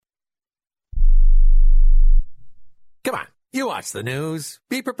Come on, you watch the news.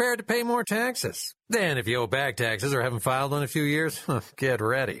 Be prepared to pay more taxes. Then if you owe back taxes or haven't filed in a few years, get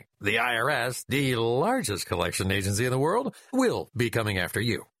ready. The IRS, the largest collection agency in the world, will be coming after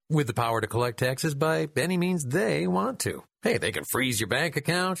you with the power to collect taxes by any means they want to. Hey, they can freeze your bank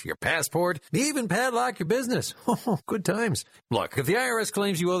account, your passport, even padlock your business. Oh, good times. Look, if the IRS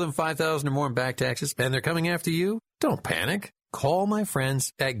claims you owe them $5,000 or more in back taxes and they're coming after you, don't panic. Call my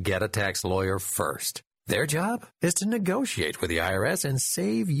friends at Get a Tax Lawyer first. Their job is to negotiate with the IRS and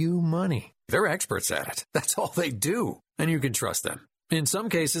save you money. They're experts at it. That's all they do, and you can trust them. In some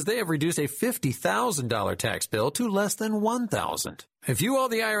cases, they have reduced a $50,000 tax bill to less than $1,000. If you owe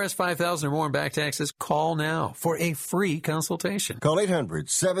the IRS $5,000 or more in back taxes, call now for a free consultation. Call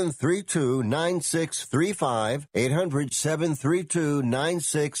 800-732-9635.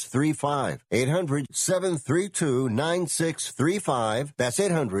 800-732-9635. 800-732-9635. That's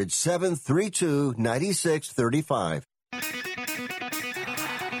 800-732-9635.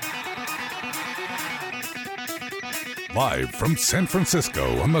 Live from San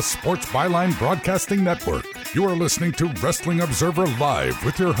Francisco on the Sports Byline Broadcasting Network, you are listening to Wrestling Observer Live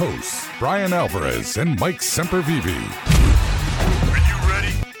with your hosts, Bryan Alvarez and Mike Sempervive. Are you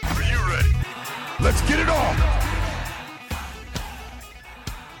ready? Are you ready? Let's get it on!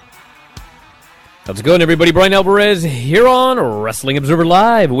 How's it going, everybody? Bryan Alvarez here on Wrestling Observer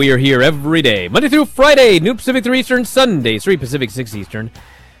Live. We are here every day, Monday through Friday, noon Pacific 3 Eastern, Sunday 3 Pacific 6 Eastern.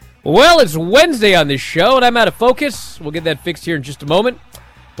 Well, it's Wednesday on this show, and I'm out of focus. We'll get that fixed here in just a moment.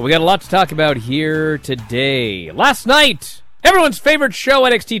 But we got a lot to talk about here today. Last night, everyone's favorite show,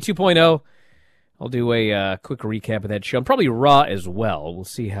 NXT 2.0. I'll do a quick recap of that show, and probably Raw as well. We'll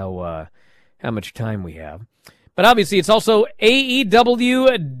see how much time we have. But obviously, it's also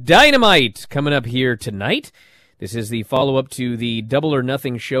AEW Dynamite coming up here tonight. This is the follow-up to the Double or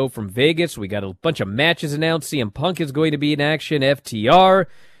Nothing show from Vegas. We got a bunch of matches announced. CM Punk is going to be in action. FTR,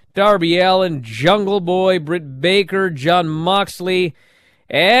 Darby Allin, Jungle Boy, Britt Baker, Jon Moxley,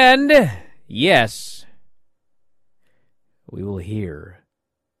 and, yes, we will hear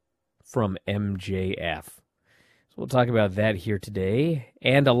from MJF. So we'll talk about that here today,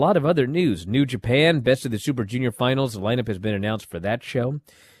 and a lot of other news. New Japan, Best of the Super Junior Finals, the lineup has been announced for that show.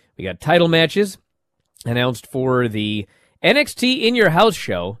 We got title matches announced for the NXT In Your House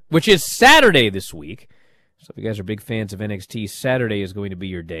show, which is Saturday this week. So if you guys are big fans of NXT, Saturday is going to be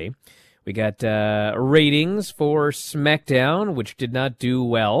your day. We got ratings for SmackDown, which did not do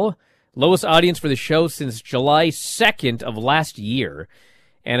well. Lowest audience for the show since July 2nd of last year.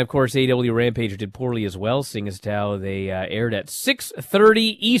 And, of course, AEW Rampage did poorly as well, seeing as how they aired at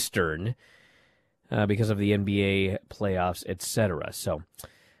 6:30 Eastern because of the NBA playoffs, etc. So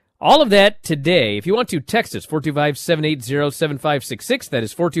all of that today. If you want to text us, 425-780-7566. That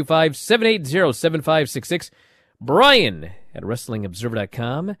is 425-780-7566. Bryan at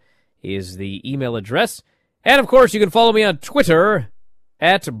WrestlingObserver.com is the email address. And, of course, you can follow me on Twitter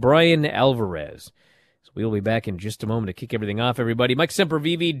at Bryan Alvarez. So we'll be back in just a moment to kick everything off, everybody. Mike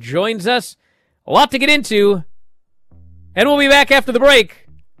Sempervive joins us. A lot to get into. And we'll be back after the break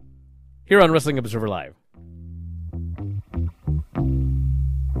here on Wrestling Observer Live.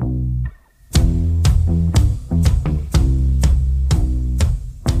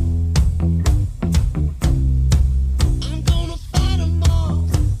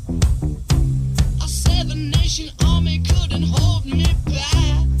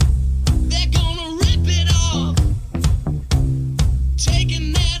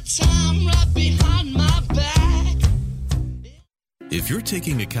 If you're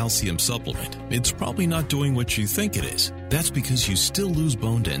taking a calcium supplement, it's probably not doing what you think it is. That's because you still lose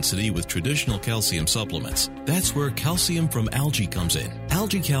bone density with traditional calcium supplements. That's where calcium from algae comes in.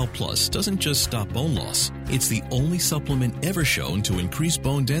 AlgaeCal Plus doesn't just stop bone loss. It's the only supplement ever shown to increase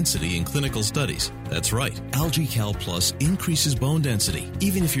bone density in clinical studies. That's right. AlgaeCal Plus increases bone density,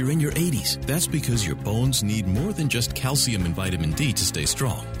 even if you're in your 80s. That's because your bones need more than just calcium and vitamin D to stay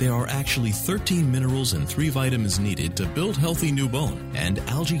strong. There are actually 13 minerals and 3 vitamins needed to build healthy new bone. And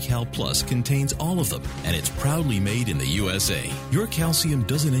AlgaeCal Plus contains all of them, and it's proudly made in the USA. Your calcium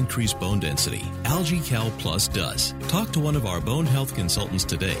doesn't increase bone density. AlgaeCal Plus does. Talk to one of our bone health consultants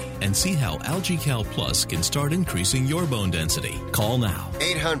today and see how AlgaeCal Plus can start increasing your bone density. Call now.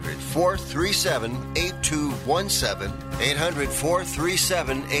 800-437-8217.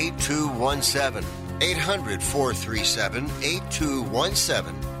 800-437-8217.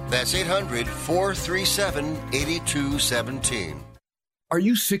 800-437-8217. That's 800-437-8217. Are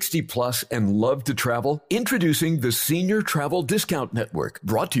you 60 plus and love to travel? Introducing the Senior Travel Discount Network,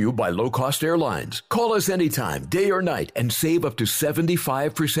 brought to you by Low Cost Airlines. Call us anytime, day or night, and save up to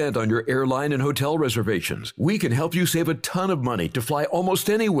 75% on your airline and hotel reservations. We can help you save a ton of money to fly almost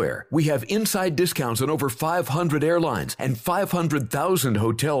anywhere. We have inside discounts on over 500 airlines and 500,000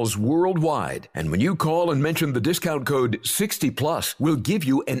 hotels worldwide. And when you call and mention the discount code 60 plus, we'll give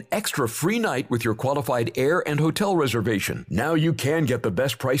you an extra free night with your qualified air and hotel reservation. Now you can get the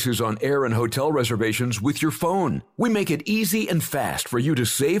best prices on air and hotel reservations with your phone. We make it easy and fast for you to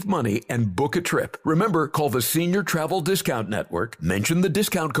save money and book a trip. Remember, call the Senior Travel Discount Network, mention the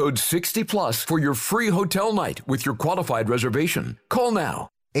discount code 60 plus for your free hotel night with your qualified reservation. Call now.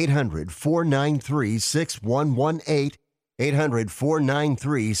 800-493-6118.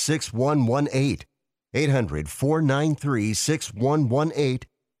 800-493-6118. 800-493-6118.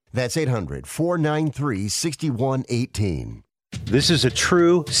 That's 800-493-6118. This is a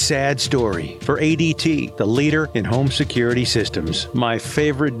true, sad story for ADT, the leader in home security systems. My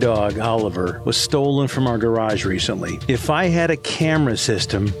favorite dog, Oliver, was stolen from our garage recently. If I had a camera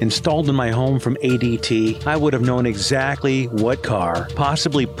system installed in my home from ADT, I would have known exactly what car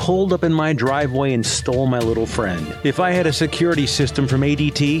possibly pulled up in my driveway and stole my little friend. If I had a security system from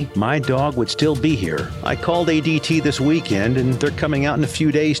ADT, my dog would still be here. I called ADT this weekend, and they're coming out in a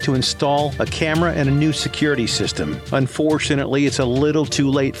few days to install a camera and a new security system. Unfortunately, it's a little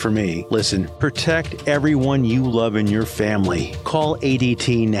too late for me. Listen, protect everyone you love in your family. Call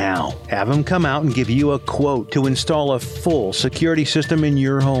ADT now. Have them come out and give you a quote to install a full security system in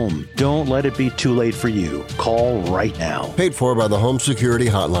your home. Don't let it be too late for you. Call right now. Paid for by the Home Security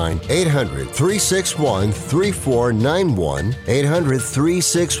Hotline. 800-361-3491.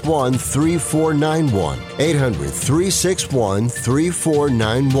 800-361-3491.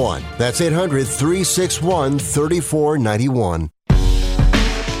 800-361-3491. That's 800-361-3491.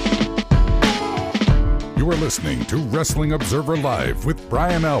 You are listening to Wrestling Observer Live with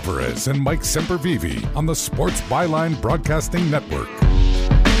Bryan Alvarez and Mike Sempervive on the Sports Byline Broadcasting Network.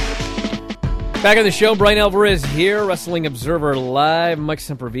 Back on the show, Bryan Alvarez here, Wrestling Observer Live. Mike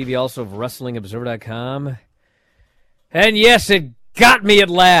Sempervive, also of WrestlingObserver.com. And yes, it got me at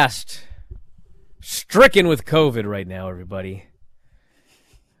last. Stricken with COVID right now, everybody.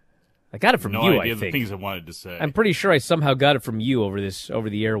 I got it from you, I think. The things I wanted to say. I'm pretty sure I somehow got it from you over the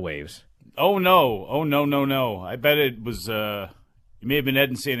airwaves. Oh, no. I bet it was, it may have been Ed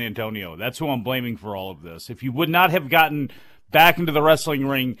in San Antonio. That's who I'm blaming for all of this. If you would not have gotten back into the wrestling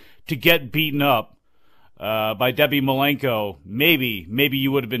ring to get beaten up by Debbie Malenko, maybe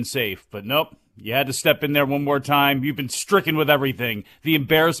you would have been safe. But nope, you had to step in there one more time. You've been stricken with everything. The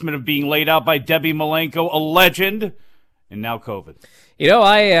embarrassment of being laid out by Debbie Malenko, a legend, and now COVID. You know,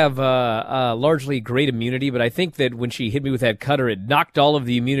 I have largely great immunity, but I think that when she hit me with that cutter, it knocked all of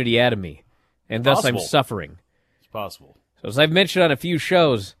the immunity out of me, and thus I'm suffering. It's possible. So as I've mentioned on a few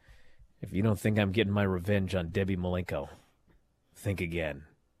shows, if you don't think I'm getting my revenge on Debbie Malenko, think again.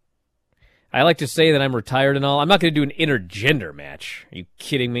 I like to say that I'm retired and all. I'm not going to do an intergender match. Are you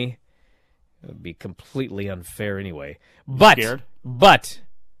kidding me? It would be completely unfair anyway. But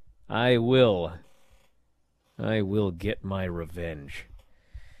I will get my revenge.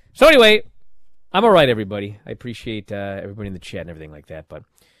 So anyway, I'm all right, everybody. I appreciate everybody in the chat and everything like that, but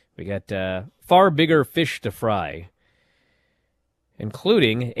we got far bigger fish to fry,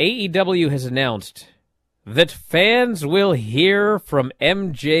 including AEW has announced that fans will hear from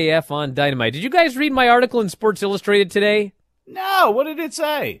MJF on Dynamite. Did you guys read my article in Sports Illustrated today? No, what did it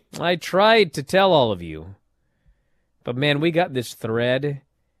say? I tried to tell all of you, but man, we got this thread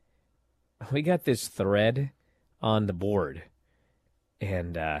on the board,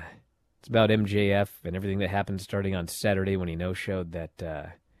 and it's about MJF and everything that happened starting on Saturday when he no-showed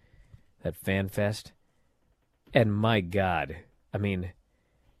that Fan Fest. And my God, I mean,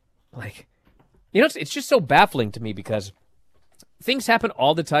 like, you know, it's just so baffling to me because things happen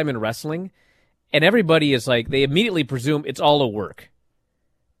all the time in wrestling, and everybody is like, they immediately presume it's all a work,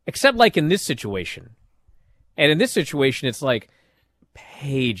 except like in this situation. And in this situation, it's like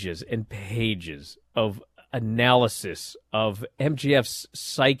pages and pages of analysis of MJF's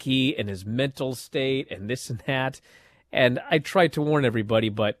psyche and his mental state and this and that. And I tried to warn everybody,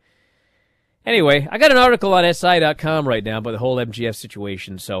 but anyway, I got an article on SI.com right now about the whole MJF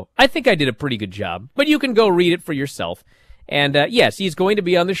situation, so I think I did a pretty good job. But you can go read it for yourself. And yes, he's going to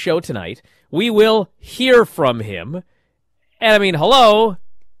be on the show tonight. We will hear from him. And I mean, hello,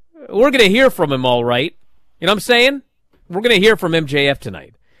 we're going to hear from him all right. You know what I'm saying? We're going to hear from MJF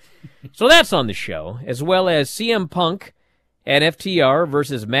tonight. So that's on the show, as well as CM Punk and FTR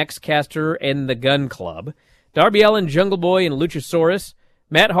versus Max Caster and the Gun Club, Darby Allin, Jungle Boy, and Luchasaurus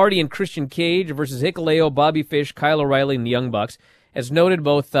Matt Hardy and Christian Cage versus Hikuleo, Bobby Fish, Kyle O'Reilly, and the Young Bucks. As noted,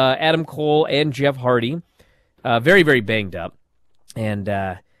 both Adam Cole and Jeff Hardy very, very banged up. And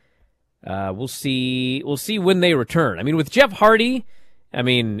we'll see when they return. I mean, with Jeff Hardy,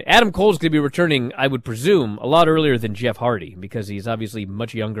 Adam Cole's going to be returning, I would presume, a lot earlier than Jeff Hardy because he's obviously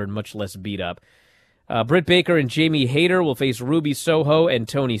much younger and much less beat up. Britt Baker and Jamie Hayter will face Ruby Soho and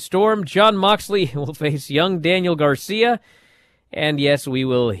Toni Storm. Jon Moxley will face young Daniel Garcia. And yes, we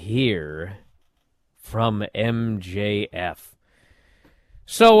will hear from MJF.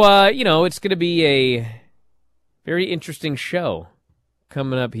 So, it's going to be a very interesting show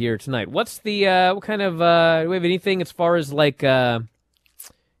coming up here tonight. What's the, what kind of, do we have anything as far as like,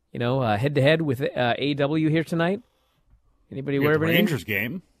 head-to-head with AEW here tonight? Anybody aware of anything? Rangers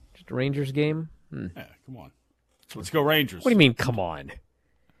game. Just a Rangers game? Yeah, come on. Let's go Rangers. What do you mean, come on?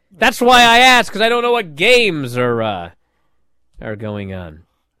 That's why I asked, because I don't know what games are going on.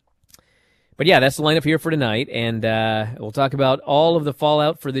 But yeah, that's the lineup here for tonight, and we'll talk about all of the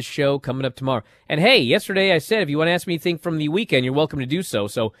fallout for this show coming up tomorrow. And hey, yesterday I said if you want to ask me anything from the weekend, you're welcome to do so.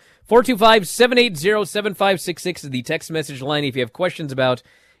 So 425-780-7566 is the text message line if you have questions about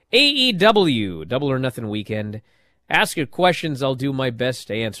AEW, Double or Nothing Weekend. Ask your questions. I'll do my best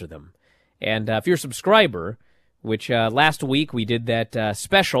to answer them. And if you're a subscriber, which last week we did that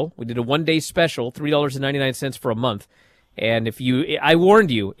special, we did a one-day special, $3.99 for a month. And I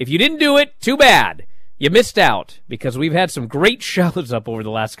warned you, if you didn't do it, too bad. You missed out because we've had some great shows up over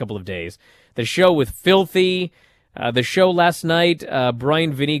the last couple of days. The show with Filthy, the show last night,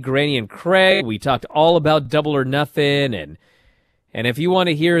 Bryan, Vinny, Granny, and Craig. We talked all about Double or Nothing. And if you want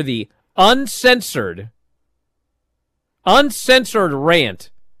to hear the uncensored rant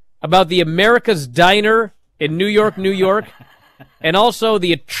about the America's Diner in New York, New York, and also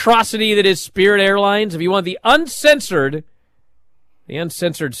the atrocity that is Spirit Airlines, if you want the uncensored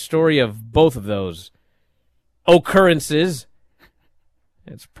story of both of those occurrences,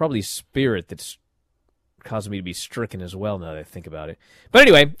 it's probably Spirit that's causing me to be stricken as well now that I think about it. But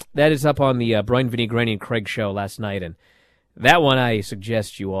anyway, that is up on the Bryan, Vinny, Granny, and Craig show last night, and that one I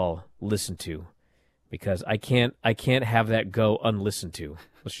suggest you all listen to because I can't have that go unlistened to.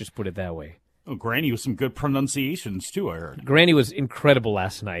 Let's just put it that way. Oh, Granny with some good pronunciations, too, I heard. Granny was incredible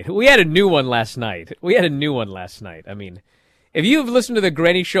last night. We had a new one last night. I mean, if you've listened to the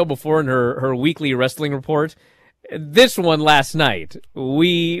Granny show before in her weekly wrestling report, this one last night,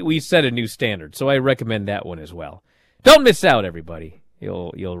 we set a new standard, so I recommend that one as well. Don't miss out, everybody.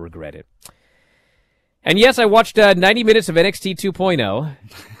 You'll regret it. And yes, I watched 90 minutes of NXT 2.0.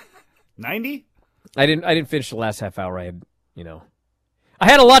 90? I didn't finish the last half hour. I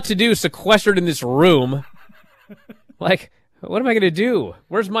had a lot to do sequestered in this room. Like, what am I going to do?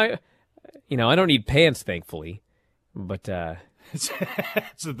 Where's my... I don't need pants, thankfully. But,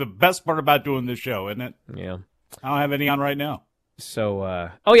 It's the best part about doing this show, isn't it? Yeah. I don't have any on right now.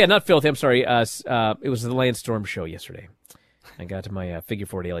 So, not Filthy. I'm sorry. It was the Lance Storm show yesterday. I got my Figure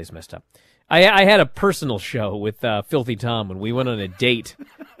 4 dailies messed up. I had a personal show with Filthy Tom when we went on a date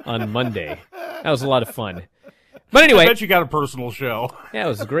on Monday. That was a lot of fun. But anyway, I bet you got a personal show. Yeah, it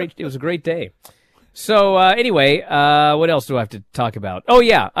was a great day. So anyway, what else do I have to talk about? Oh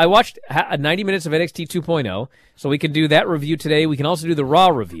yeah, I watched 90 minutes of NXT 2.0, so we can do that review today. We can also do the Raw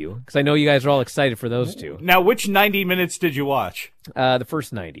review because I know you guys are all excited for those two. Now, which 90 minutes did you watch? The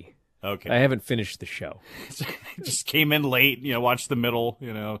first 90. Okay, I haven't finished the show. Just came in late, watched the middle,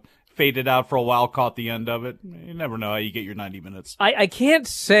 faded out for a while, caught the end of it. You never know how you get your 90 minutes. I can't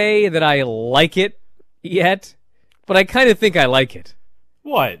say that I like it yet. But I kind of think I like it.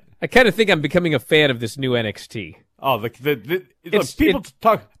 What? I kind of think I'm becoming a fan of this new NXT. Oh, look, people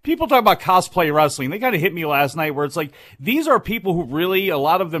talk about cosplay wrestling. They kind of hit me last night where it's like, these are people who really, a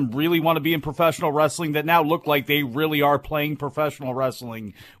lot of them really want to be in professional wrestling that now look like they really are playing professional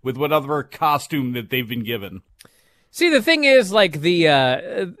wrestling with whatever costume that they've been given. See, the thing is, like,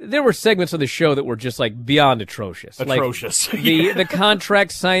 there were segments of the show that were just, like, beyond atrocious. Atrocious. Like, the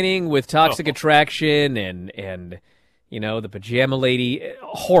contract signing with Toxic Attraction and the pajama lady,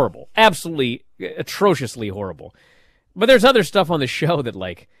 horrible. Absolutely, atrociously horrible. But there's other stuff on the show that,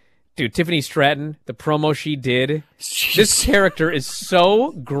 like, dude, Tiffany Stratton, the promo she did, this character is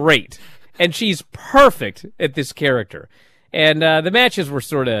so great. And she's perfect at this character. And the matches were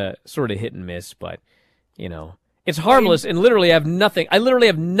sort of hit and miss, but, it's harmless, and literally I have nothing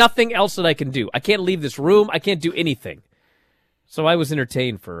else that I can do. I can't leave this room. I can't do anything. So I was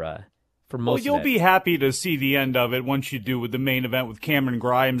entertained for most of that. Well, you'll be happy to see the end of it once you do with the main event with Cameron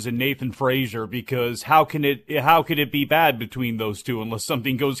Grimes and Nathan Frazier, because how could it be bad between those two unless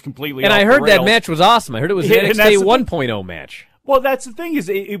something goes completely off the rails? And I heard that match was awesome. I heard it was an NXT 1.0 match. Well, that's the thing is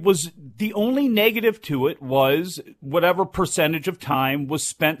it was the only negative to it was whatever percentage of time was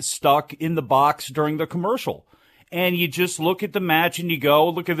spent stuck in the box during the commercial. And you just look at the match and you go,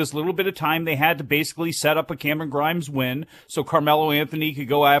 look at this little bit of time they had to basically set up a Cameron Grimes win so Carmelo Anthony could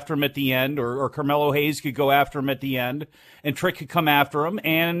go after him at the end or Carmelo Hayes could go after him at the end and Trick could come after him.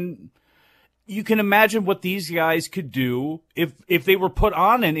 And you can imagine what these guys could do if they were put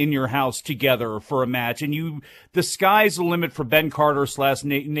on and in your house together for a match. And the sky's the limit for Ben Carter /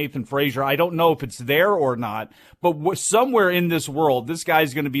 Nathan Frazier. I don't know if it's there or not, but somewhere in this world, this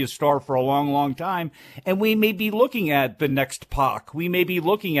guy's going to be a star for a long, long time. And we may be looking at the next Pac. We may be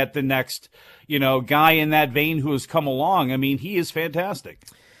looking at the next, guy in that vein who has come along. I mean, he is fantastic.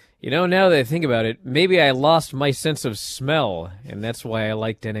 Now that I think about it, maybe I lost my sense of smell, and that's why I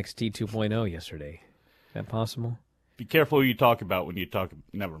liked NXT 2.0 yesterday. Is that possible? Be careful who you talk about when you talk.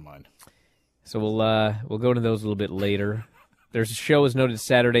 Never mind. So we'll go into those a little bit later. There's a show as noted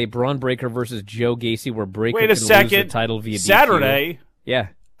Saturday, Braun Breaker versus Joe Gacy, where Breaker Wait a can second. lose the title via DQ. Saturday? Yeah.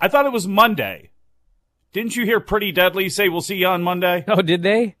 I thought it was Monday. Didn't you hear Pretty Deadly say we'll see you on Monday? Oh, did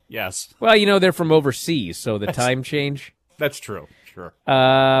they? Yes. Well, they're from overseas, so the time change. That's true. Sure.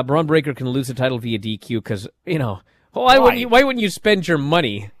 Braun Breaker can lose the title via DQ because, why wouldn't you spend your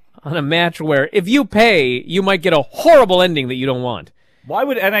money on a match where if you pay, you might get a horrible ending that you don't want? Why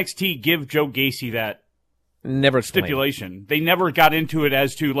would NXT give Joe Gacy that never stipulation? They never got into it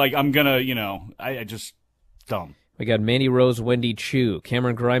as to, I'm going to, I just, dumb. We got Mandy Rose, Wendy Chu,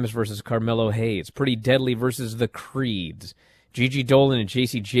 Cameron Grimes versus Carmelo Hayes, Pretty Deadly versus the Creeds, Gigi Dolan and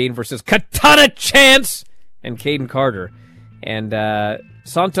JC Jane versus Katana Chance and Caden Carter. And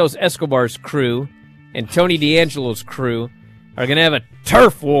Santos Escobar's crew and Tony D'Angelo's crew are going to have a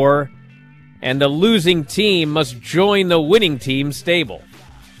turf war, and the losing team must join the winning team's stable.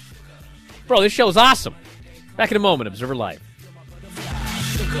 Bro, this show's awesome. Back in a moment, Observer Live.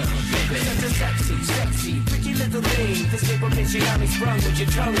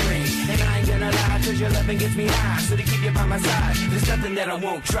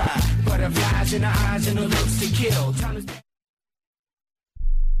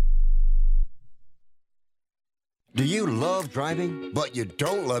 Do you love driving, but you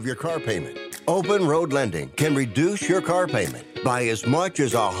don't love your car payment? Open Road Lending can reduce your car payment by as much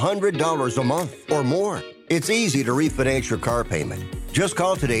as $100 a month or more. It's easy to refinance your car payment. Just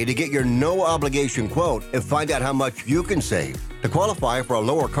call today to get your no-obligation quote and find out how much you can save. To qualify for a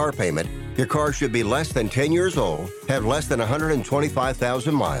lower car payment, your car should be less than 10 years old, have less than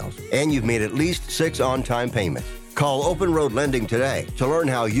 125,000 miles, and you've made at least 6 on-time payments. Call Open Road Lending today to learn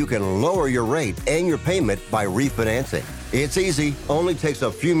how you can lower your rate and your payment by refinancing. It's easy, only takes a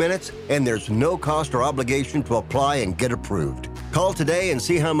few minutes, and there's no cost or obligation to apply and get approved. Call today and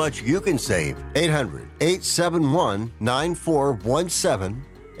see how much you can save. 800-871-9417.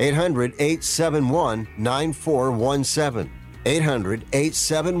 800-871-9417.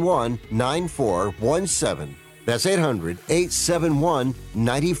 800-871-9417. That's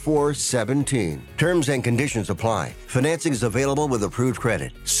 800-871-9417. Terms and conditions apply. Financing is available with approved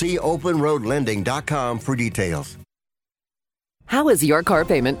credit. See openroadlending.com for details. How is your car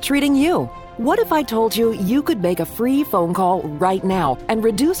payment treating you? What if I told you you could make a free phone call right now and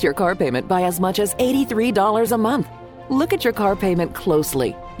reduce your car payment by as much as $83 a month? Look at your car payment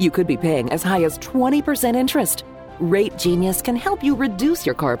closely. You could be paying as high as 20% interest. Rate Genius can help you reduce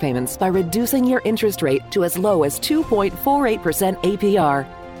your car payments by reducing your interest rate to as low as 2.48% APR.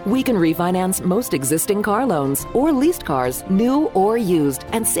 We can refinance most existing car loans or leased cars, new or used,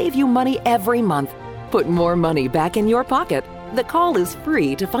 and save you money every month. Put more money back in your pocket. The call is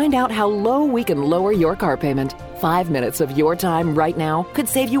free to find out how low we can lower your car payment. 5 minutes of your time right now could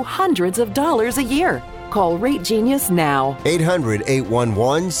save you hundreds of dollars a year. Call Rate Genius now.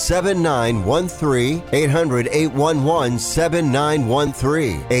 800-811-7913.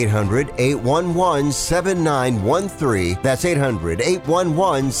 800-811-7913. 800-811-7913. That's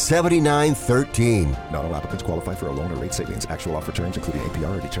 800-811-7913. Not all applicants qualify for a loan or rate savings. Actual offer terms, including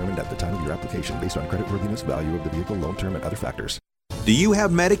APR, are determined at the time of your application based on creditworthiness, value of the vehicle, loan term, and other factors. Do you have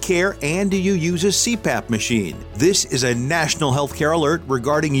Medicare and do you use a CPAP machine? This is a national healthcare alert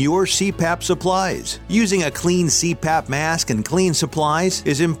regarding your CPAP supplies. Using a clean CPAP mask and clean supplies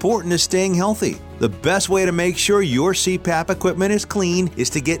is important to staying healthy. The best way to make sure your CPAP equipment is clean is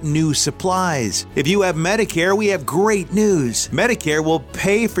to get new supplies. If you have Medicare, we have great news. Medicare will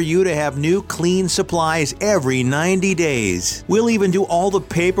pay for you to have new clean supplies every 90 days. We'll even do all the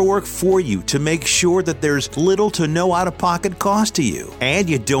paperwork for you to make sure that there's little to no out-of-pocket cost to you. And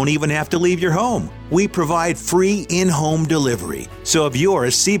you don't even have to leave your home. We provide free in-home delivery. So if you're a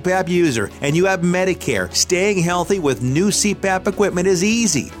CPAP user and you have Medicare, staying healthy with new CPAP equipment is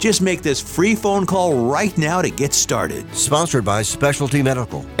easy. Just make this free phone call right now to get started. Sponsored by Specialty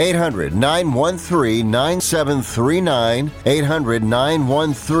Medical. 800-913-9739.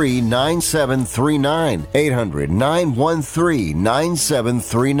 800-913-9739.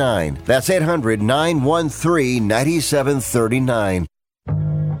 800-913-9739. That's 800-913-9739.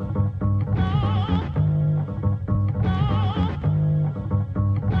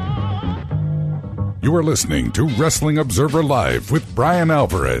 You are listening to Wrestling Observer Live with Bryan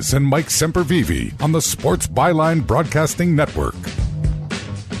Alvarez and Mike Sempervive on the Sports Byline Broadcasting Network.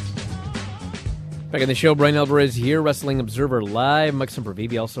 Back on the show, Bryan Alvarez here, Wrestling Observer Live. Mike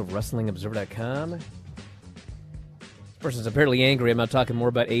Sempervive, also of WrestlingObserver.com. This person's apparently angry. I'm not talking more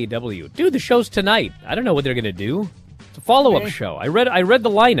about AEW. Dude, the show's tonight. I don't know what they're going to do. It's a follow-up show. I read the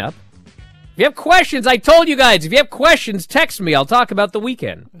lineup. If you have questions, I told you guys, if you have questions, text me. I'll talk about the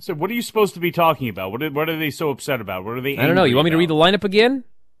weekend. So what are you supposed to be talking about? What are they so upset about? What are they I don't know. You want me to read the lineup again?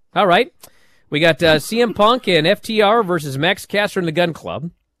 All right. We got CM Punk and FTR versus Max Caster and the Gun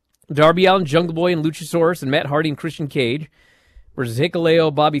Club. Darby Allin, Jungle Boy, and Luchasaurus, and Matt Hardy and Christian Cage versus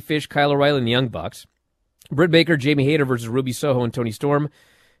Hikuleo, Bobby Fish, Kyle O'Reilly, and the Young Bucks. Britt Baker, Jamie Hayter versus Ruby Soho and Tony Storm.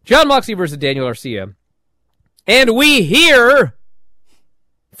 John Moxley versus Daniel Garcia. And we hear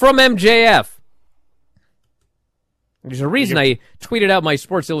from MJF. There's a reason I tweeted out my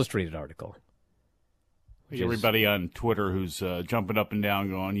Sports Illustrated article. Everybody on Twitter who's jumping up and down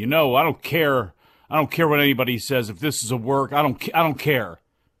going, I don't care. I don't care what anybody says. If this is a work, I don't care.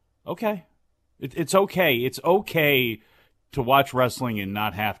 Okay. It's okay. It's okay to watch wrestling and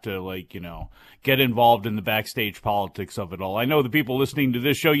not have to, get involved in the backstage politics of it all. I know the people listening to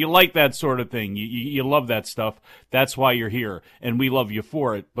this show, you like that sort of thing. You love that stuff. That's why you're here, and we love you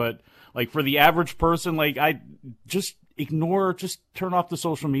for it. But, for the average person, I just turn off the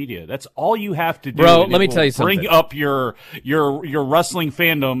social media. That's all you have to do. Bro, let me tell you something. Bring up your wrestling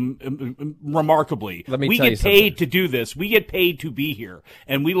fandom remarkably. Let me we tell get you paid something. to do this. We get paid to be here,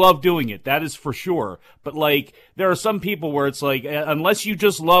 and we love doing it. That is for sure. But there are some people where it's unless you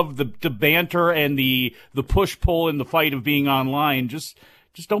just love the banter and the push-pull and the fight of being online, just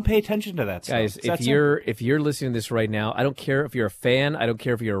don't pay attention to that stuff. Guys, if you're listening to this right now, I don't care if you're a fan, I don't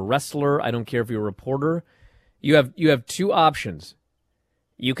care if you're a wrestler, I don't care if you're a reporter. You have two options.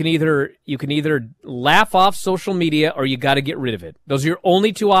 You can either laugh off social media or you got to get rid of it. Those are your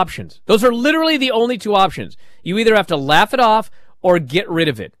only two options. Those are literally the only two options. You either have to laugh it off or get rid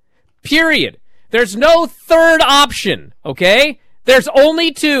of it. Period. There's no third option, okay? There's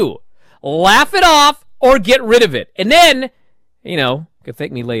only two. Laugh it off or get rid of it. And then, you can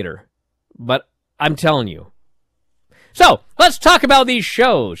thank me later. But I'm telling you. So, let's talk about these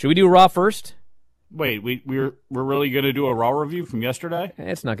shows. Should we do Raw first? Wait, we're really going to do a Raw review from yesterday?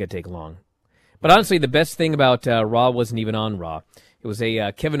 It's not going to take long. But honestly, the best thing about Raw wasn't even on Raw. It was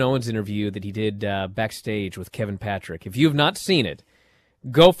a Kevin Owens interview that he did backstage with Kevin Patrick. If you have not seen it,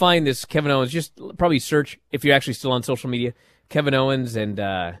 go find this Kevin Owens. Just probably search, if you're actually still on social media, Kevin Owens and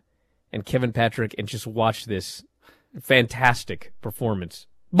Kevin Patrick, and just watch this fantastic performance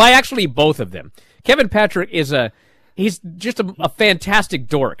by actually both of them. Kevin Patrick he's just a fantastic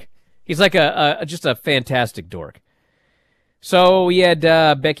dork. He's like just a fantastic dork. So we had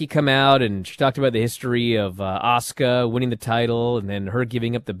Becky come out, and she talked about the history of Asuka winning the title, and then her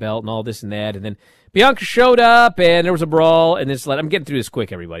giving up the belt, and all this and that. And then Bianca showed up, and there was a brawl, and I'm getting through this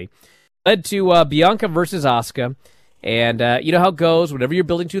quick, everybody. Led to Bianca versus Asuka, and you know how it goes. Whenever you're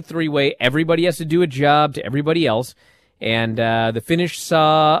building to a three-way, everybody has to do a job to everybody else. And the finish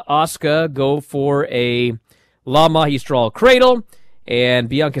saw Asuka go for a La Magistral cradle, and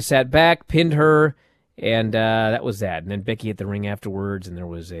Bianca sat back, pinned her, and that was that. And then Becky hit the ring afterwards, and there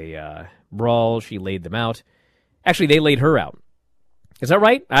was a brawl. She laid them out. Actually, they laid her out. Is that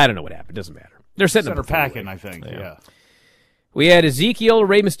right? I don't know what happened. Doesn't matter. They're setting up her packing, I think. Yeah. We had Ezekiel,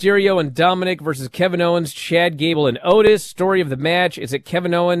 Rey Mysterio, and Dominic versus Kevin Owens, Chad Gable, and Otis. Story of the match is that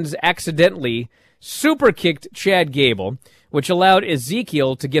Kevin Owens accidentally super kicked Chad Gable, which allowed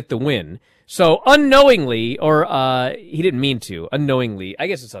Ezekiel to get the win. So unknowingly, or he didn't mean to, unknowingly, I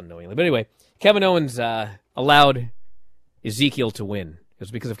guess it's unknowingly, but anyway, Kevin Owens allowed Ezekiel to win. It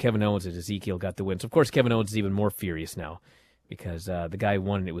was because of Kevin Owens that Ezekiel got the win. So of course Kevin Owens is even more furious now because the guy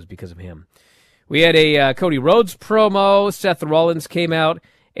won and it was because of him. We had a Cody Rhodes promo. Seth Rollins came out,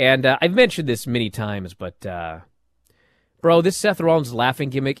 and I've mentioned this many times, but bro, this Seth Rollins laughing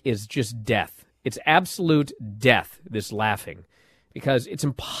gimmick is just death. It's absolute death, this laughing, because it's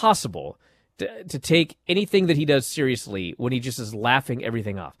impossible to take anything that he does seriously when he just is laughing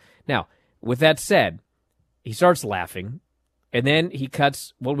everything off. Now, with that said, he starts laughing, and then he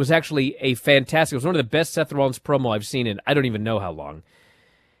cuts what was actually a fantastic, it was one of the best Seth Rollins promo I've seen in I don't even know how long.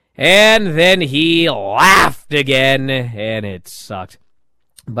 And then he laughed again, and it sucked.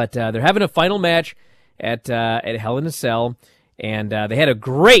 But they're having a final match at Hell in a Cell, and they had a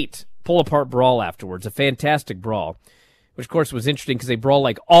great pull-apart brawl afterwards, a fantastic brawl, which, of course, was interesting because they brawl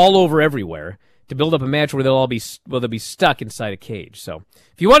like all over everywhere to build up a match where they'll be stuck inside a cage. So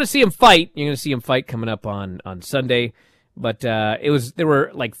if you want to see them fight, you're going to see them fight coming up on Sunday. But there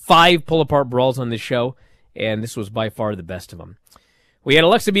were like 5 pull-apart brawls on this show, and this was by far the best of them. We had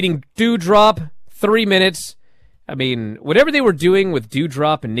Alexa beating Doudrop, 3 minutes. I mean, whatever they were doing with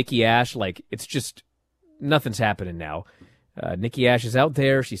Doudrop and Nikki Ash, like, it's just, nothing's happening now. Nikki Ash is out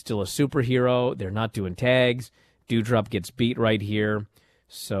there. She's still a superhero. They're not doing tags. Doudrop gets beat right here.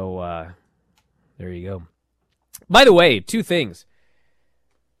 So, there you go. By the way, 2 things.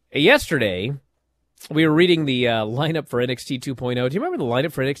 Yesterday, we were reading the lineup for NXT 2.0. Do you remember the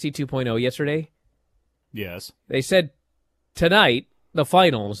lineup for NXT 2.0 yesterday? Yes. They said tonight, the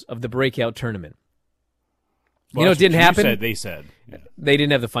finals of the breakout tournament. Well, it didn't happen. They said. Yeah. They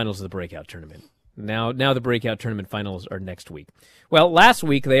didn't have the finals of the breakout tournament. Now the breakout tournament finals are next week. Well, last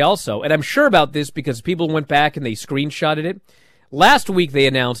week they also, and I'm sure about this because people went back and they screenshotted it. Last week they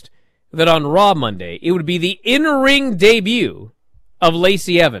announced that on Raw Monday, it would be the in-ring debut of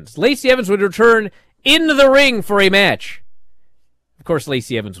Lacey Evans. Lacey Evans would return into the ring for a match. Of course,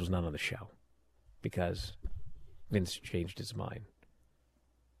 Lacey Evans was not on the show because Vince changed his mind.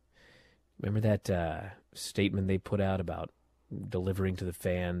 Remember that statement they put out about delivering to the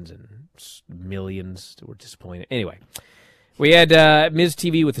fans and millions were disappointed? Anyway, we had Miz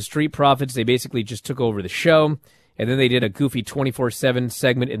TV with the Street Profits. They basically just took over the show, and then they did a goofy 24/7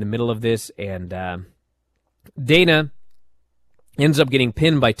 segment in the middle of this, and Dana ends up getting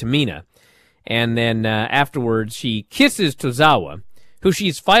pinned by Tamina, and then afterwards she kisses Tozawa, who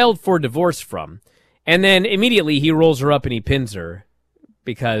she's filed for divorce from, and then immediately he rolls her up and he pins her,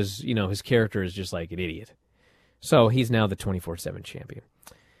 because, his character is just like an idiot. So he's now the 24/7 champion.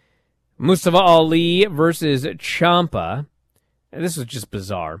 Mustafa Ali versus Ciampa. This is just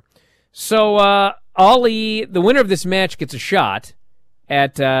bizarre. So Ali, the winner of this match, gets a shot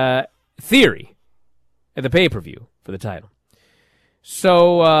at Theory at the pay-per-view for the title.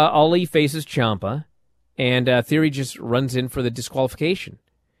 So Ali faces Ciampa, and Theory just runs in for the disqualification.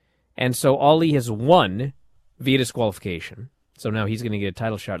 And so Ali has won via disqualification. So now he's going to get a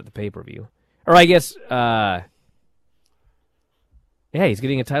title shot at the pay-per-view. Or I guess, he's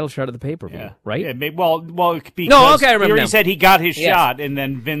getting a title shot at the pay-per-view, right? Yeah, because I remember Theory now. said he got his shot, and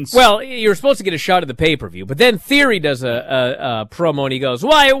then Vince... Well, you're supposed to get a shot at the pay-per-view, but then Theory does a promo, and he goes,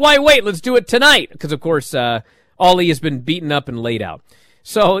 why wait? Let's do it tonight. Because, of course, Ali has been beaten up and laid out.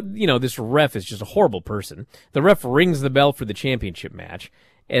 So, this ref is just a horrible person. The ref rings the bell for the championship match,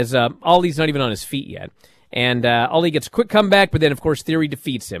 as Ali's not even on his feet yet. And Ali gets a quick comeback, but then, of course, Theory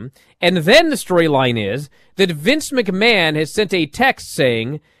defeats him. And then the storyline is that Vince McMahon has sent a text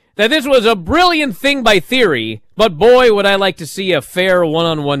saying that this was a brilliant thing by Theory, but boy, would I like to see a fair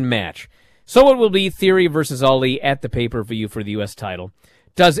one-on-one match. So it will be Theory versus Ali at the pay-per-view for the U.S. title.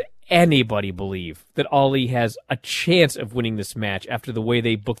 Does anybody believe that Ali has a chance of winning this match after the way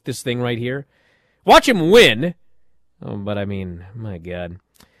they booked this thing right here? Watch him win. Oh, but I mean, my God.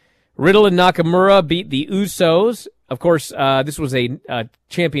 Riddle and Nakamura beat the Usos. Of course, this was a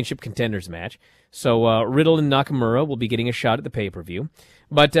championship contenders match. So Riddle and Nakamura will be getting a shot at the pay-per-view.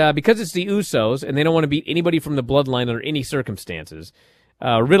 But because it's the Usos, and they don't want to beat anybody from the Bloodline under any circumstances,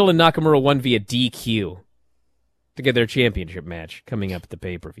 Riddle and Nakamura won via DQ to get their championship match coming up at the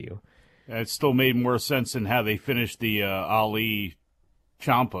pay-per-view. It still made more sense than how they finished the Ali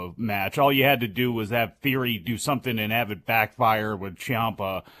Ciampa match. All you had to do was have Theory do something and have it backfire with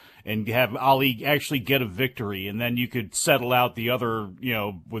Ciampa and have Ali actually get a victory, and then you could settle out the other,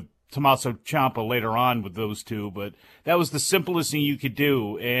 with Tommaso Ciampa later on with those two. But that was the simplest thing you could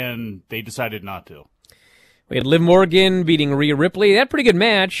do, and they decided not to. We had Liv Morgan beating Rhea Ripley. That had a pretty good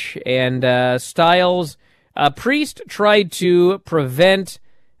match. And Styles, Priest tried to prevent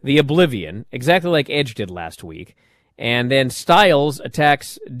the Oblivion, exactly like Edge did last week. And then Styles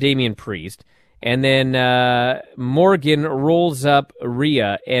attacks Damian Priest. And then Morgan rolls up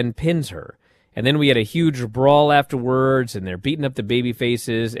Rhea and pins her. And then we had a huge brawl afterwards, and they're beating up the baby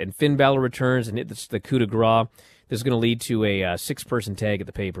faces, and Finn Balor returns and hits the coup de grace. This is going to lead to a 6-person tag at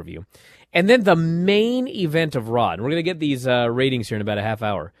the pay-per-view. And then the main event of Raw, and we're going to get these ratings here in about a half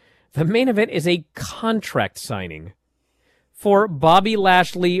hour. The main event is a contract signing for Bobby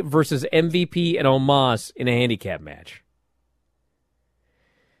Lashley versus MVP and Omos in a handicap match.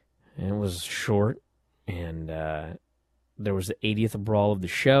 And it was short, and there was the 80th brawl of the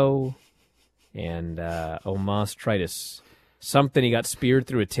show, and Omos tried something. He got speared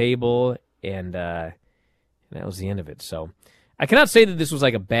through a table, and that was the end of it. So I cannot say that this was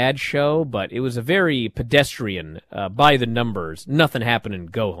like a bad show, but it was a very pedestrian, by the numbers, nothing happening,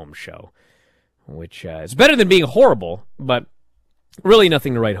 go-home show, which is better than being horrible, but really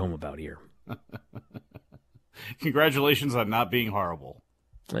nothing to write home about here. Congratulations on not being horrible.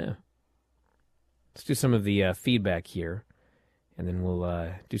 Yeah. Let's do some of the feedback here, and then we'll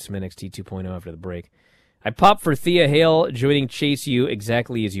do some NXT 2.0 after the break. I popped for Thea Hale joining Chase U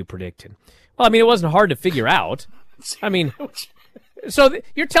exactly as you predicted. Well, I mean, it wasn't hard to figure out. I mean, so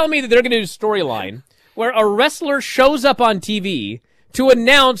you're telling me that they're going to do a storyline where a wrestler shows up on TV to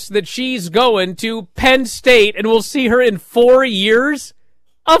announce that she's going to Penn State and we'll see her in 4 years?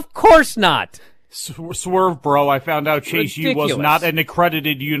 Of course not. Swerve, bro. I found out Chase U was Ridiculous. not an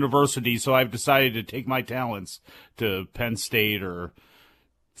accredited university, so I've decided to take my talents to Penn State or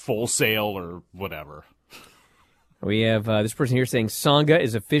Full Sail or whatever. We have this person here saying Sangha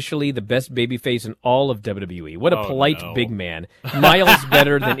is officially the best babyface in all of WWE. What a polite big man. Miles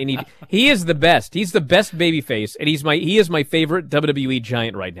better than any. He is the best. He's the best babyface, and he is my favorite WWE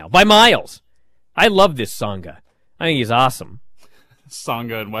giant right now by miles. I love this Sangha. I think he's awesome.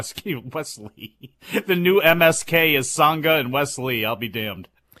 Sangha and Wesley. The new MSK is Sangha and Wesley. I'll be damned.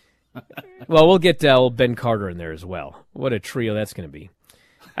 Well, we'll get old Ben Carter in there as well. What a trio that's going to be.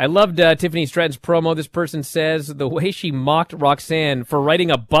 I loved Tiffany Stratton's promo. This person says the way she mocked Roxanne for riding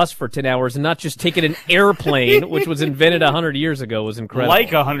a bus for 10 hours and not just taking an airplane, which was invented 100 years ago, was incredible.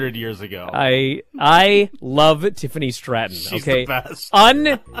 Like 100 years ago. I love Tiffany Stratton. She's okay? the best.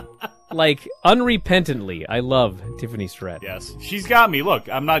 Unrepentantly, I love Tiffany Stratton. Yes, she's got me. Look,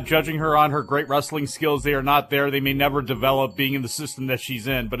 I'm not judging her on her great wrestling skills. They are not there. They may never develop being in the system that she's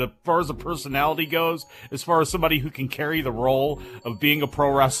in. But as far as a personality goes, as far as somebody who can carry the role of being a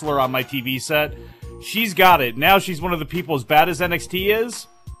pro wrestler on my TV set, she's got it. Now she's one of the people, as bad as NXT is,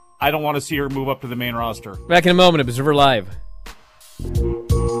 I don't want to see her move up to the main roster. Back in a moment, Observer Live.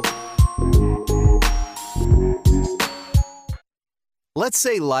 Let's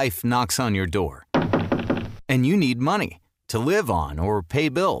say life knocks on your door, and you need money to live on or pay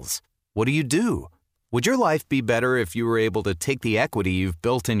bills. What do? Would your life be better if you were able to take the equity you've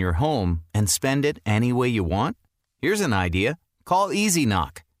built in your home and spend it any way you want? Here's an idea. Call Easy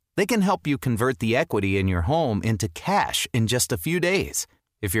Knock. They can help you convert the equity in your home into cash in just a few days.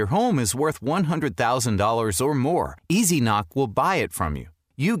 If your home is worth $100,000 or more, Easy Knock will buy it from you.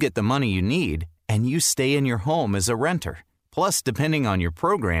 You get the money you need, and you stay in your home as a renter. Plus, depending on your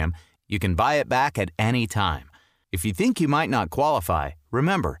program, you can buy it back at any time. If you think you might not qualify,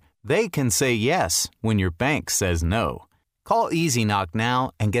 remember, they can say yes when your bank says no. Call Easy Knock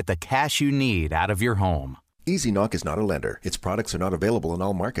now and get the cash you need out of your home. Easy Knock is not a lender. Its products are not available in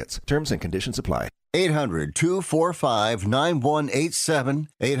all markets. Terms and conditions apply. 800-245-9187.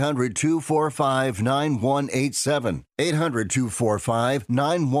 800-245-9187.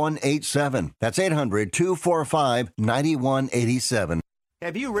 800-245-9187. That's 800-245-9187.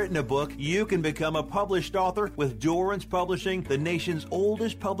 Have you written a book? You can become a published author with Dorrance Publishing, the nation's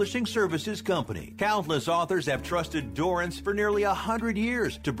oldest publishing services company. Countless authors have trusted Dorrance for nearly 100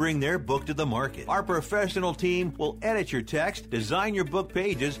 years to bring their book to the market. Our professional team will edit your text, design your book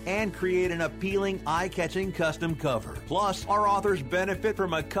pages, and create an appealing, eye-catching custom cover. Plus, our authors benefit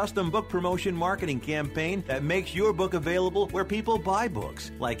from a custom book promotion marketing campaign that makes your book available where people buy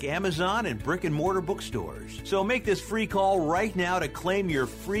books, like Amazon and brick-and-mortar bookstores. So make this free call right now to claim your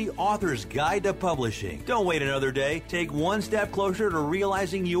free author's guide to publishing. Don't wait another day. Take one step closer to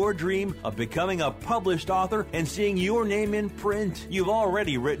realizing your dream of becoming a published author and seeing your name in print. You've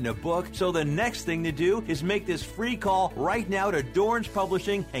already written a book, so the next thing to do is make this free call right now to Dorrance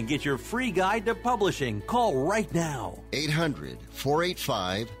Publishing and get your free guide to publishing. Call right now.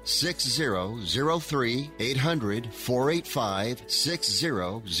 800-485-6003.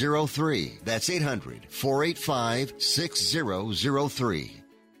 800-485-6003. That's 800-485-6003.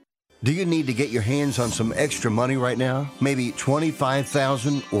 Do you need to get your hands on some extra money right now? Maybe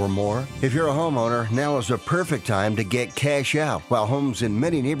 $25,000 or more? If you're a homeowner, now is a perfect time to get cash out while homes in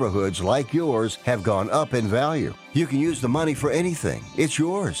many neighborhoods like yours have gone up in value. You can use the money for anything. It's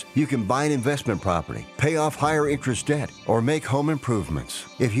yours. You can buy an investment property, pay off higher interest debt, or make home improvements.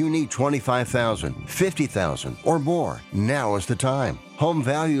 If you need $25,000, $50,000, or more, now is the time. Home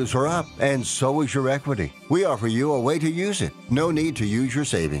values are up, and so is your equity. We offer you a way to use it. No need to use your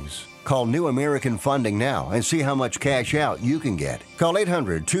savings. Call New American Funding now and see how much cash out you can get. Call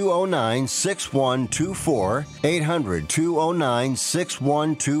 800-209-6124,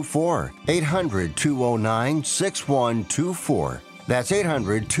 800-209-6124, 800-209-6124. That's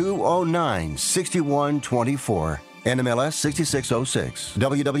 800-209-6124. NMLS 6606.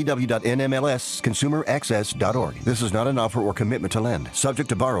 www.nmlsconsumeraccess.org. This is not an offer or commitment to lend. Subject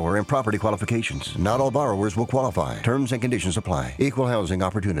to borrower and property qualifications. Not all borrowers will qualify. Terms and conditions apply. Equal housing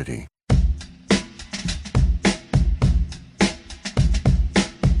opportunity.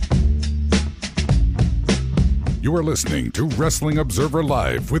 You are listening to Wrestling Observer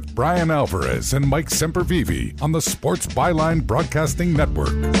Live with Bryan Alvarez and Mike Sempervive on the Sports Byline Broadcasting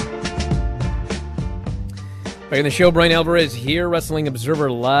Network. Back in the show, Bryan Alvarez here, Wrestling Observer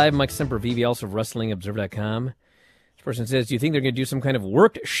Live. Mike Sempervive, also of WrestlingObserver.com. This person says, do you think they're going to do some kind of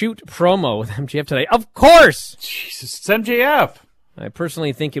worked shoot promo with MJF today? Of course! Jesus, it's MJF. I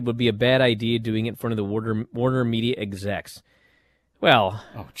personally think it would be a bad idea doing it in front of the Warner Media execs. Well...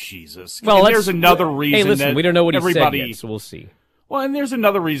 Oh, Jesus. Well, there's another reason. Hey, listen, that we don't know what he everybody said yet, so we'll see. Well, and there's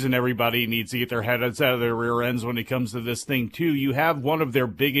another reason everybody needs to get their heads out of their rear ends when it comes to this thing, too. You have one of their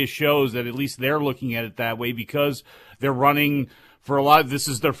biggest shows that at least they're looking at it that way because they're running for a lot. This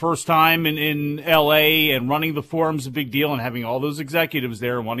is their first time in L.A., and running the Forum's a big deal, and having all those executives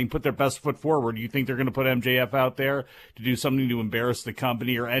there and wanting to put their best foot forward. Do you think they're going to put MJF out there to do something to embarrass the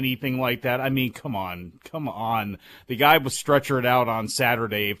company or anything like that? I mean, come on. The guy was stretchered out on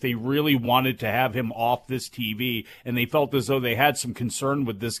Saturday. If they really wanted to have him off this TV and they felt as though they had some concern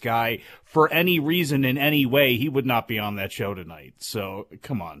with this guy for any reason in any way, he would not be on that show tonight. So,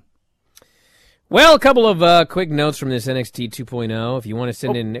 come on. Well, a couple of quick notes from this NXT 2.0. If you want to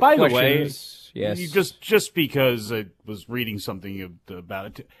send in by questions. The way, yes. Just because I was reading something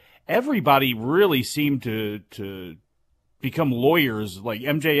about it, everybody really seemed to become lawyers, like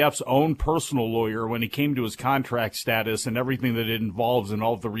MJF's own personal lawyer when it came to his contract status and everything that it involves and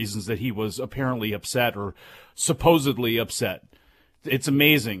all of the reasons that he was apparently upset or supposedly upset. It's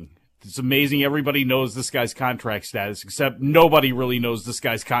amazing. It's amazing everybody knows this guy's contract status, except nobody really knows this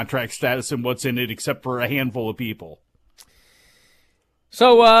guy's contract status and what's in it except for a handful of people.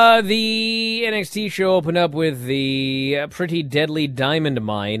 So the NXT show opened up with the Pretty Deadly Diamond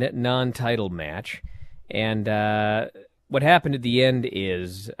Mine non-title match. And what happened at the end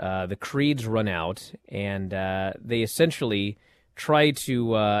is the Creeds run out, and they essentially try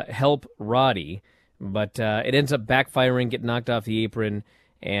to help Roddy, but it ends up backfiring, get knocked off the apron,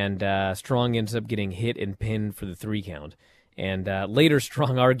 and Strong ends up getting hit and pinned for the 3 count. And later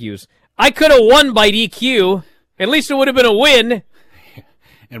Strong argues, I could have won by DQ. At least it would have been a win.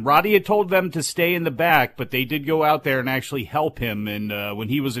 And Roddy had told them to stay in the back, but they did go out there and actually help him and when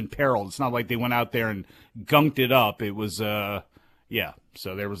he was in peril. It's not like they went out there and gunked it up. It was, so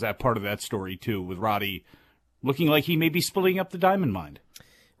there was that part of that story, too, with Roddy looking like he may be splitting up the Diamond Mine.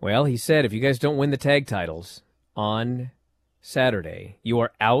 Well, he said, if you guys don't win the tag titles on Saturday, you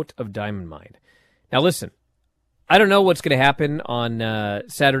are out of Diamond Mine. Now listen, I don't know what's going to happen on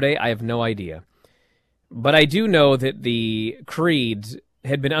Saturday. I have no idea. But I do know that the Creeds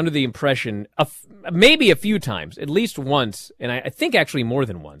had been under the impression, maybe a few times, at least once, and I think actually more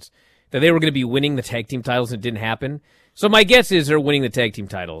than once, that they were going to be winning the tag team titles, and it didn't happen. So my guess is they're winning the tag team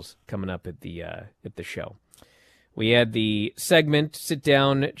titles coming up at the show. We had the segment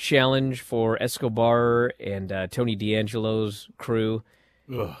sit-down challenge for Escobar and Tony D'Angelo's crew.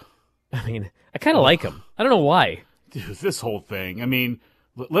 Ugh. I mean, I kind of like them. I don't know why. Dude, this whole thing. I mean,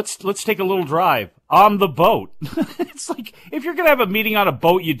 let's take a little drive on the boat. It's like, if you're going to have a meeting on a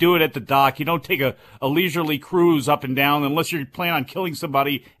boat, you do it at the dock. You don't take a leisurely cruise up and down unless you plan on killing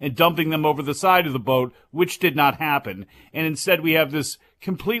somebody and dumping them over the side of the boat, which did not happen. And instead we have this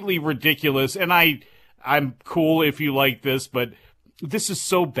completely ridiculous, and I'm cool if you like this, but this is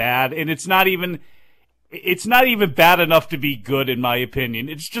so bad, and it's not even bad enough to be good, in my opinion.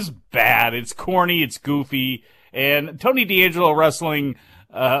 It's just bad. It's corny. It's goofy. And Tony D'Angelo wrestling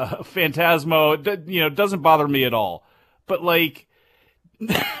Phantasmo, doesn't bother me at all. But, like,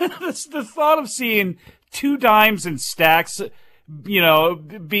 the thought of seeing 2 dimes and Stacks,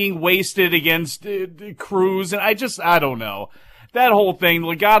 being wasted against Cruz, and I don't know. That whole thing,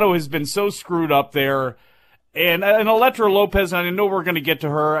 Legado has been so screwed up there. And Elektra Lopez, and I know we're going to get to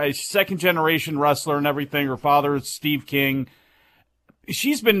her, a second-generation wrestler and everything. Her father is Steve King.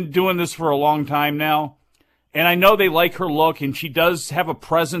 She's been doing this for a long time now. And I know they like her look, and she does have a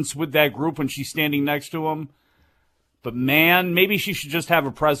presence with that group when she's standing next to them. But, man, maybe she should just have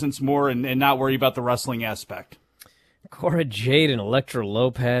a presence more and not worry about the wrestling aspect. Cora Jade and Elektra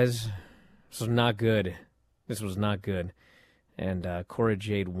Lopez. This was not good. and Cora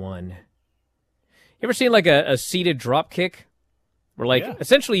Jade won. You ever seen like a seated drop kick? Where like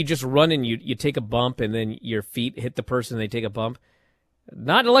essentially you just run and you take a bump and then your feet hit the person and they take a bump?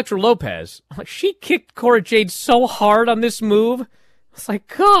 Not Elektra Lopez. Like, she kicked Cora Jade so hard on this move. It's like,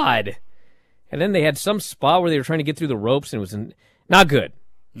 God. And then they had some spot where they were trying to get through the ropes and it was not good.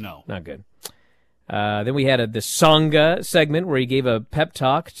 No. Not good. Then we had the Sangha segment where he gave a pep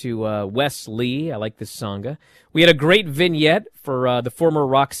talk to Wes Lee. I like this Sangha. We had a great vignette for the former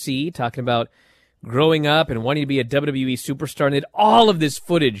Roxy talking about growing up and wanting to be a WWE superstar. And they had all of this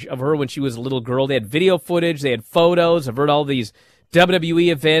footage of her when she was a little girl. They had video footage. They had photos of her at all these WWE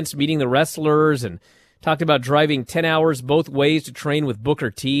events, meeting the wrestlers, and talked about driving 10 hours both ways to train with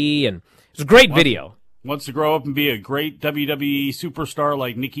Booker T. And it was a great video. Wants to grow up and be a great WWE superstar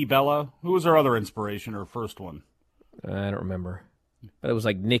like Nikki Bella. Who was her other inspiration, her first one? I don't remember. But it was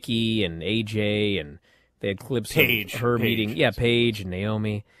like Nikki and AJ, and they had clips Paige. of her meeting. Yeah, Paige and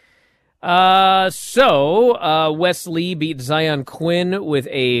Naomi. So Wes Lee beat Zion Quinn with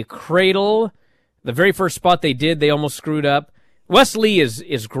a cradle. The very first spot they did, they almost screwed up. Wes Lee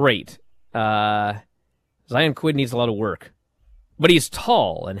is great. Zion Quinn needs a lot of work. But he's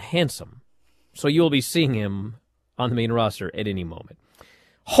tall and handsome. So you'll be seeing him on the main roster at any moment.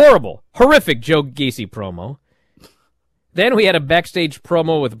 Horrific Joe Gacy promo. Then we had a backstage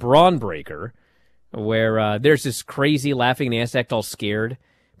promo with Braun Breaker, where there's this crazy laughing and he has to act all scared.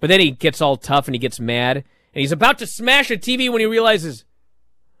 But then he gets all tough and he gets mad. And he's about to smash a TV when he realizes,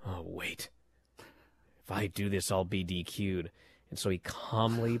 oh, wait. If I do this, I'll be DQ'd. And so he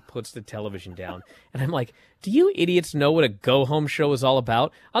calmly puts the television down. And I'm like, do you idiots know what a go-home show is all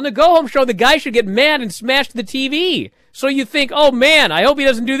about? On the go-home show, the guy should get mad and smash the TV. So you think, oh, man, I hope he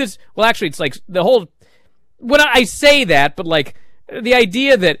doesn't do this. Well, actually, it's like the whole... When I say that, but like the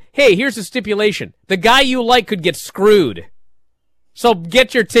idea that, hey, here's the stipulation. The guy you like could get screwed. So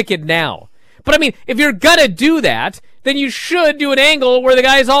get your ticket now. But I mean, if you're gonna do that, then you should do an angle where the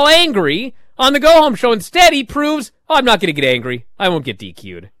guy's all angry on the go-home show. Instead, he proves, oh, I'm not gonna get angry. I won't get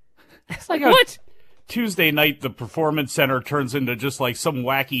DQ'd. It's like, what? Tuesday night, the Performance Center turns into just like some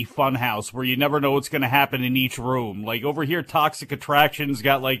wacky fun house where you never know what's gonna happen in each room. Like over here, Toxic Attractions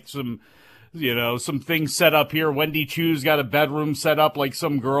got like some things set up here. Wendy Chu's got a bedroom set up like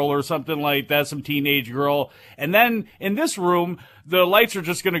some girl or something like that, some teenage girl. And then in this room, the lights are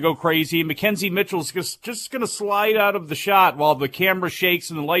just going to go crazy. Mackenzie Mitchell's just going to slide out of the shot while the camera shakes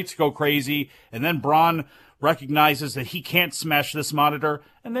and the lights go crazy. And then Braun recognizes that he can't smash this monitor.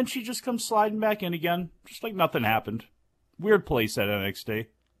 And then she just comes sliding back in again, just like nothing happened. Weird place at NXT.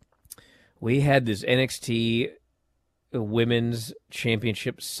 We had this NXT Women's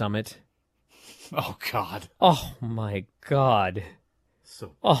Championship Summit. Oh, God. Oh, my God.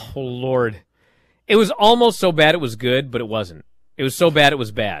 Oh, Lord. It was almost so bad it was good, but it wasn't. It was so bad it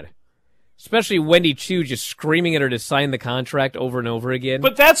was bad. Especially Wendy Chu just screaming at her to sign the contract over and over again.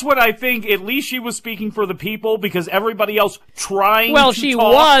 But that's what I think. At least she was speaking for the people because everybody else trying well, to she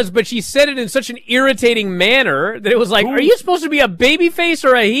talk. was, but she said it in such an irritating manner that it was like, are you supposed to be a babyface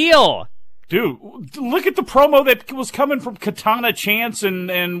or a heel? Dude, look at the promo that was coming from Katana Chance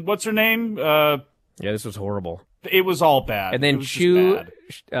and what's her name? Yeah, this was horrible. It was all bad. And then Chu,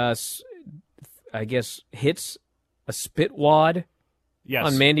 I guess, hits a spit wad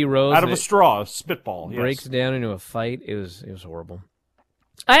on Mandy Rose. Out of a straw, spitball. Breaks down into a fight. It was horrible.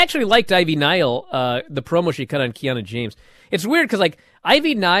 I actually liked Ivy Nile, the promo she cut on Kiana James. It's weird because, like,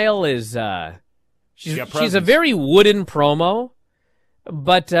 Ivy Nile is, she's a very wooden promo.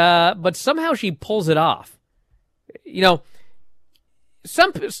 But somehow she pulls it off. You know,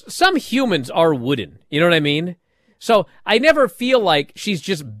 some humans are wooden. You know what I mean? So I never feel like she's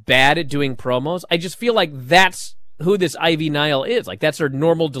just bad at doing promos. I just feel like that's who this Ivy Nile is. Like, that's her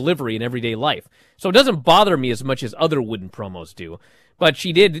normal delivery in everyday life. So it doesn't bother me as much as other wooden promos do. But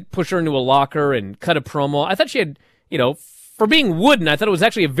she did push her into a locker and cut a promo. I thought she had, for being wooden, I thought it was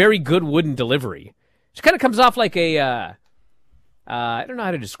actually a very good wooden delivery. She kind of comes off like a... I don't know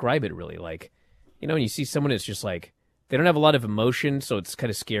how to describe it, really. Like, when you see someone that's just like, they don't have a lot of emotion, so it's kind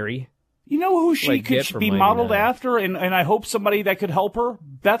of scary. You know who she could be modeled after? And I hope somebody that could help her?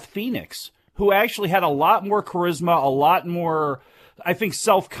 Beth Phoenix, who actually had a lot more charisma, a lot more, I think,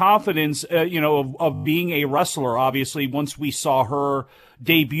 self-confidence, of being a wrestler, obviously, once we saw her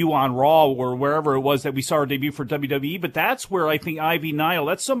debut on Raw or wherever it was that we saw her debut for WWE. But that's where I think Ivy Nile,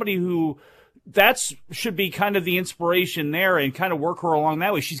 that's somebody who... should be kind of the inspiration there and kind of work her along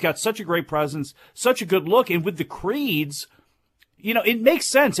that way. She's got such a great presence, such a good look. And with the Creeds, it makes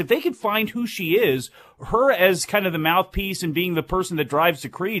sense. If they could find who she is, her as kind of the mouthpiece and being the person that drives the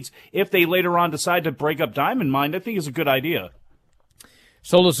Creeds, if they later on decide to break up Diamond Mine, I think is a good idea.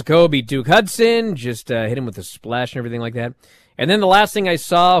 Solo Sikoa beat Duke Hudson, just hit him with a splash and everything like that. And then the last thing I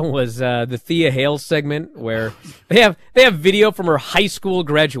saw was the Thea Hale segment where they have video from her high school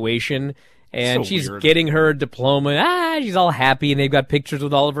graduation, and she's getting her diploma. She's all happy, and they've got pictures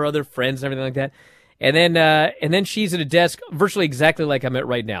with all of her other friends and everything like that. And then she's at a desk virtually exactly like I'm at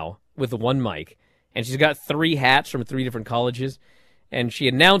right now with the one mic, and she's got 3 hats from 3 different colleges, and she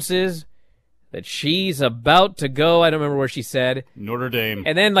announces that she's about to go. I don't remember where she said. Notre Dame.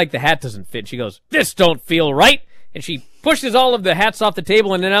 And then, like, the hat doesn't fit. She goes, "This don't feel right." And she pushes all of the hats off the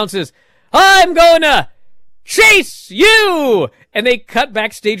table and announces, "I'm going to chase you!" And they cut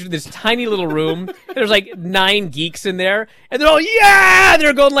backstage to this tiny little room. There's like 9 geeks in there. And they're all, "Yeah!"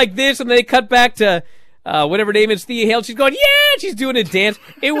 They're going like this. And they cut back to whatever her name is, Thea Hale. She's going, "Yeah!" She's doing a dance.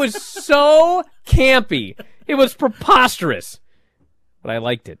 It was so campy. It was preposterous. But I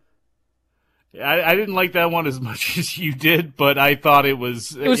liked it. I didn't like that one as much as you did, but I thought it was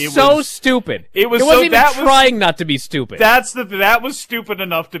so stupid. It wasn't even trying not to be stupid. That was stupid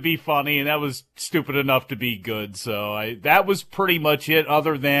enough to be funny, and that was stupid enough to be good. So that was pretty much it.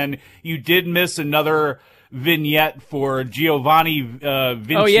 Other than you did miss another vignette for Giovanni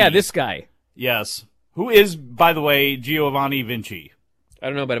Vinci. Oh yeah, this guy. Yes, who is, by the way, Giovanni Vinci? I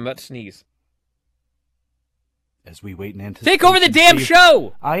don't know, but I'm about to sneeze. As we wait in anticipation. Take over the damn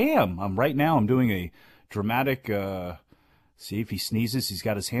show! I am. Right now. I'm doing a dramatic, see if he sneezes. He's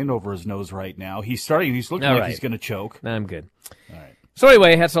got his hand over his nose right now. He's looking like he's going to choke. I'm good. All right. So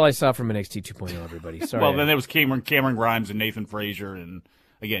anyway, that's all I saw from NXT 2.0, everybody. Sorry. Well, then there was Cameron Grimes and Nathan Frazier. And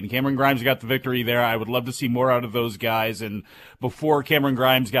again, Cameron Grimes got the victory there. I would love to see more out of those guys. And before Cameron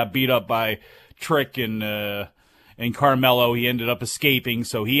Grimes got beat up by Trick and Carmelo, he ended up escaping,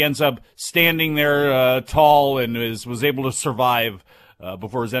 so he ends up standing there tall and was able to survive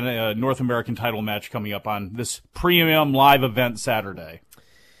before his North American title match coming up on this premium live event Saturday.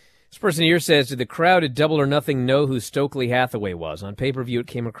 This person here says, "Did the crowd at Double or Nothing know who Stokely Hathaway was? On pay-per-view, it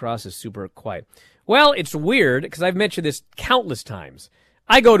came across as super quiet." Well, it's weird, because I've mentioned this countless times.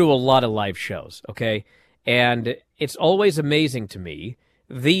 I go to a lot of live shows, okay? And it's always amazing to me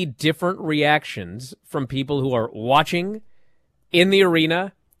the different reactions from people who are watching in the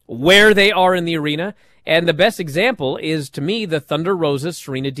arena, where they are in the arena. And the best example is, to me, the Thunder Rosa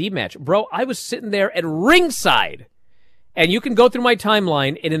Serena Deeb match. Bro, I was sitting there at ringside. And you can go through my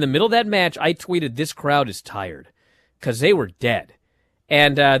timeline, and in the middle of that match, I tweeted, "This crowd is tired," because they were dead.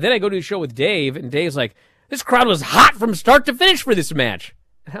 And then I go to a show with Dave, and Dave's like, "This crowd was hot from start to finish for this match."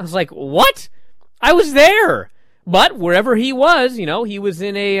 And I was like, what? I was there. But wherever he was, he was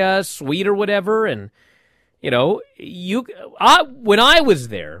in a suite or whatever, and, when I was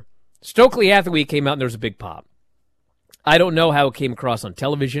there, Stokely Hathaway came out and there was a big pop. I don't know how it came across on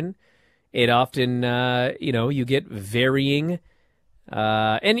television. It often, you get varying,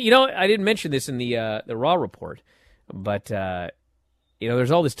 and, I didn't mention this in the Raw report, but,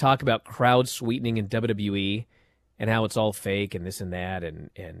 there's all this talk about crowd sweetening in WWE and how it's all fake and this and that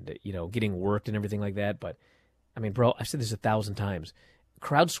and getting worked and everything like that, but I mean, bro, I've said this 1,000 times.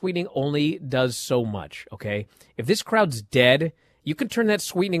 Crowd sweetening only does so much, okay? If this crowd's dead, you can turn that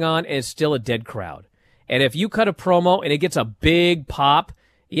sweetening on and it's still a dead crowd. And if you cut a promo and it gets a big pop,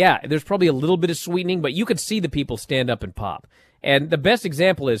 yeah, there's probably a little bit of sweetening, but you could see the people stand up and pop. And the best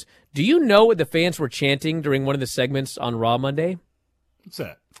example is, do you know what the fans were chanting during one of the segments on Raw Monday? What's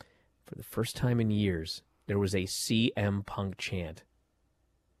that? For the first time in years, there was a CM Punk chant.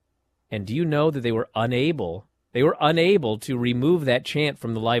 And do you know that they were unable to remove that chant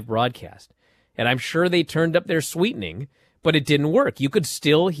from the live broadcast? And I'm sure they turned up their sweetening, but it didn't work. You could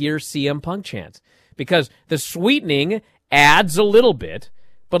still hear CM Punk chants because the sweetening adds a little bit,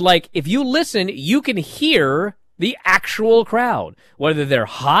 but like if you listen, you can hear the actual crowd, whether they're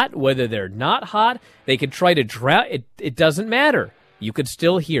hot, whether they're not hot. They could try to drown it. It doesn't matter. You could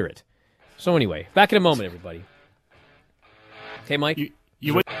still hear it. So anyway, back in a moment, everybody. Okay, Mike?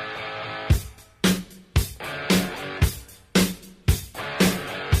 You would.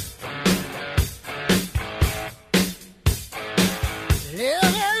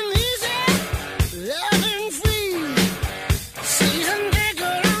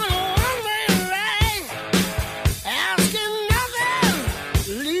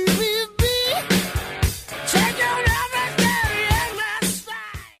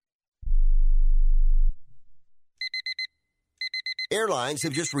 Airlines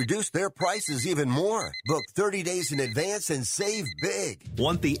have just reduced their prices even more. Book 30 days in advance and save big.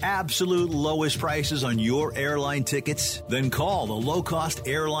 Want the absolute lowest prices on your airline tickets? Then call the Low Cost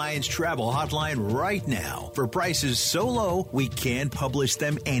Airlines Travel Hotline right now for prices so low we can't publish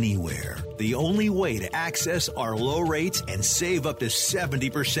them anywhere. The only way to access our low rates and save up to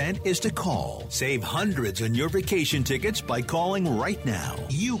 70% is to call. Save hundreds on your vacation tickets by calling right now.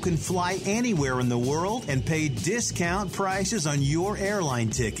 You can fly anywhere in the world and pay discount prices on your airline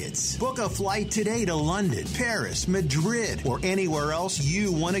tickets. Book a flight today to London, Paris, Madrid, or anywhere else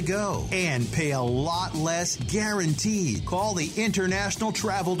you want to go and pay a lot less guaranteed. Call the International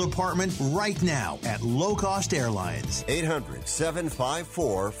Travel Department right now at Low Cost Airlines.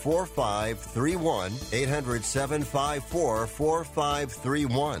 800-754-4531.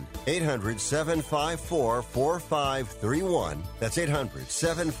 800-754-4531. 800-754-4531. That's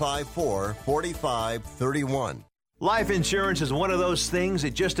 800-754-4531. Life insurance is one of those things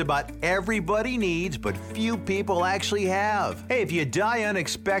that just about everybody needs, but few people actually have. Hey, if you die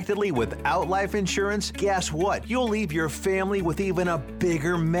unexpectedly without life insurance, guess what? You'll leave your family with even a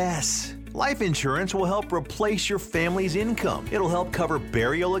bigger mess. Life insurance will help replace your family's income. It'll help cover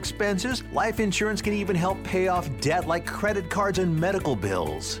burial expenses. Life insurance can even help pay off debt like credit cards and medical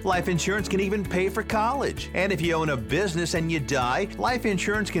bills. Life insurance can even pay for college. And if you own a business and you die, life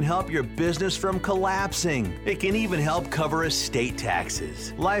insurance can help your business from collapsing. It can even help cover estate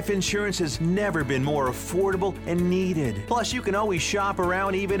taxes. Life insurance has never been more affordable and needed. Plus, you can always shop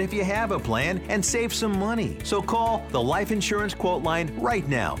around even if you have a plan and save some money. So call the Life Insurance Quote Line right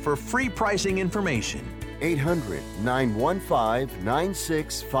now for free pricing information.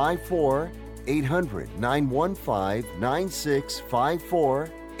 800-915-9654.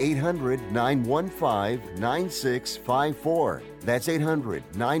 800-915-9654. 800-915-9654. That's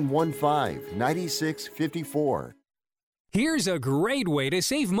 800-915-9654. Here's a great way to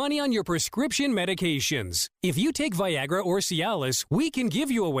save money on your prescription medications. If you take Viagra or Cialis, we can give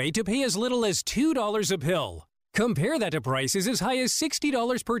you a way to pay as little as $2 a pill. Compare that to prices as high as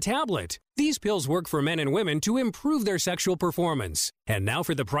 $60 per tablet. These pills work for men and women to improve their sexual performance. And now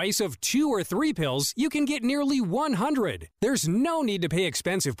for the price of 2 or 3 pills, you can get nearly 100. There's no need to pay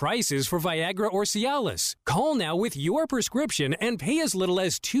expensive prices for Viagra or Cialis. Call now with your prescription and pay as little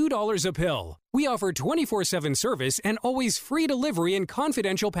as $2 a pill. We offer 24/7 service and always free delivery and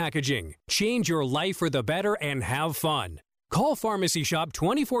confidential packaging. Change your life for the better and have fun. Call Pharmacy Shop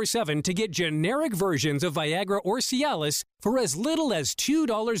 24/7 to get generic versions of Viagra or Cialis for as little as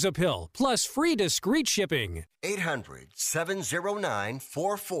 $2 a pill, plus free discreet shipping.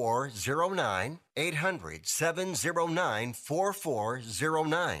 800-709-4409.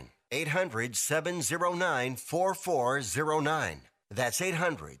 800-709-4409. 800-709-4409. That's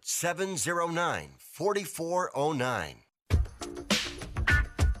 800-709-4409.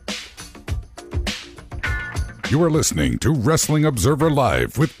 You are listening to Wrestling Observer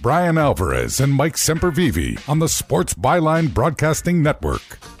Live with Bryan Alvarez and Mike Sempervive on the Sports Byline Broadcasting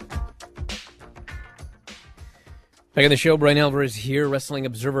Network. Back on the show, Bryan Alvarez here, Wrestling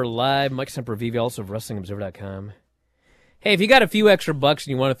Observer Live. Mike Sempervive, also of WrestlingObserver.com. Hey, if you got a few extra bucks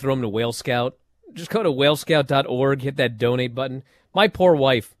and you want to throw them to Whale Scout, just go to whalescout.org, hit that donate button. My poor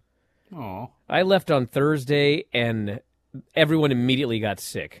wife. Aww. I left on Thursday, and everyone immediately got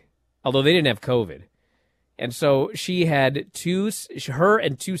sick, although they didn't have COVID. And so she had her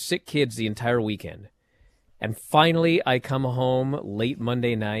and 2 sick kids the entire weekend. And finally, I come home late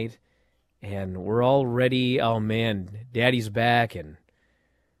Monday night, and we're all ready. Oh, man, Daddy's back, and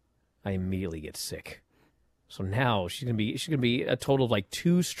I immediately get sick. So now she's gonna be a total of like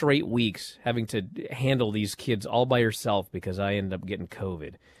 2 straight weeks having to handle these kids all by herself because I ended up getting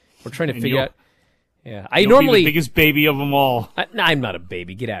COVID. We're trying to figure out. Yeah, I normally be the biggest baby of them all. I'm not a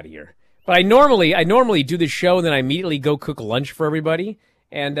baby. Get out of here. But I normally do the show and then I immediately go cook lunch for everybody,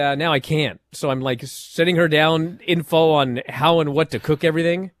 and now I can't. So I'm like sitting her down info on how and what to cook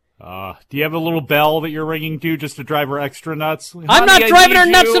everything. Do you have a little bell that you're ringing to just to drive her extra nuts? I'm not driving her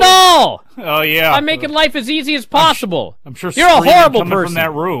nuts at all. Oh yeah, I'm making life as easy as possible. I'm sure you're a horrible person from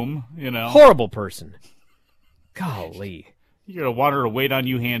that room. You know, horrible person. Golly, you're gonna want her to wait on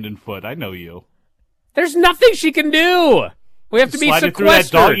you hand and foot. I know you. There's nothing she can do. We have to be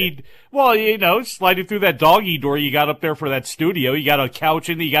sequestered. Well, you know, slide it through that doggy door you got up there for that studio. You got a couch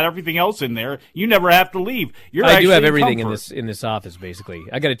in there. You got everything else in there. You never have to leave. I do have everything in this office, basically.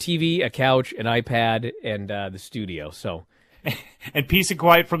 I got a TV, a couch, an iPad, and the studio. So, and peace and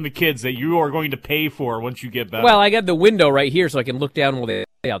quiet from the kids that you are going to pay for once you get back. Well, I got the window right here so I can look down while they're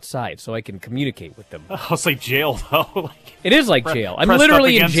outside, so I can communicate with them. Oh, it's like jail, though. It is like jail. I'm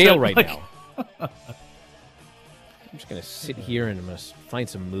literally in jail right now. I'm just going to sit here and I'm going to find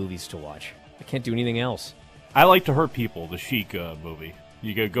some movies to watch. I can't do anything else. I Like to Hurt People, the Chic movie.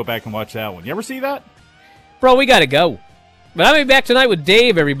 You gotta go back and watch that one. You ever see that? Bro, we got to go. But I'll be back tonight with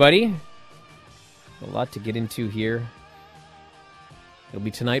Dave, everybody. A lot to get into here. It'll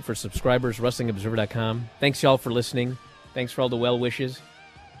be tonight for subscribers, WrestlingObserver.com. Thanks, y'all, for listening. Thanks for all the well wishes.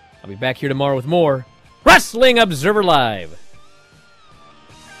 I'll be back here tomorrow with more Wrestling Observer Live.